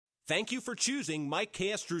Thank you for choosing Mike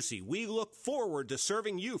Castrucci. We look forward to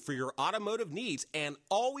serving you for your automotive needs and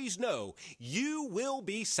always know you will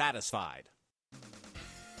be satisfied.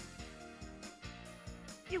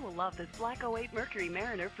 You will love this black '08 Mercury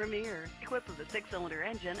Mariner Premier, equipped with a 6-cylinder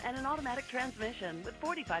engine and an automatic transmission with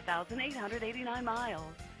 45,889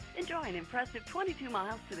 miles. Enjoy an impressive 22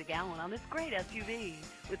 miles to the gallon on this great SUV,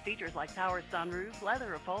 with features like power sunroof,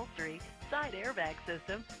 leather upholstery, side airbag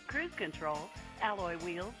system, cruise control, alloy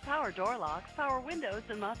wheels, power door locks, power windows,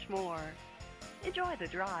 and much more. Enjoy the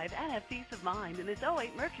drive and have peace of mind in this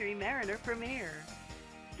 '08 Mercury Mariner Premier.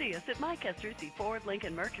 See us at Mike Castrucci Ford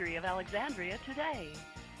Lincoln Mercury of Alexandria today.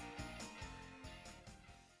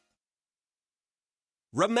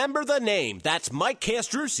 Remember the name. That's Mike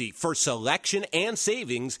Castrucci for selection and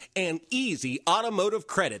savings and easy automotive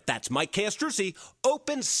credit. That's Mike Castrucci,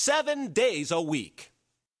 open 7 days a week.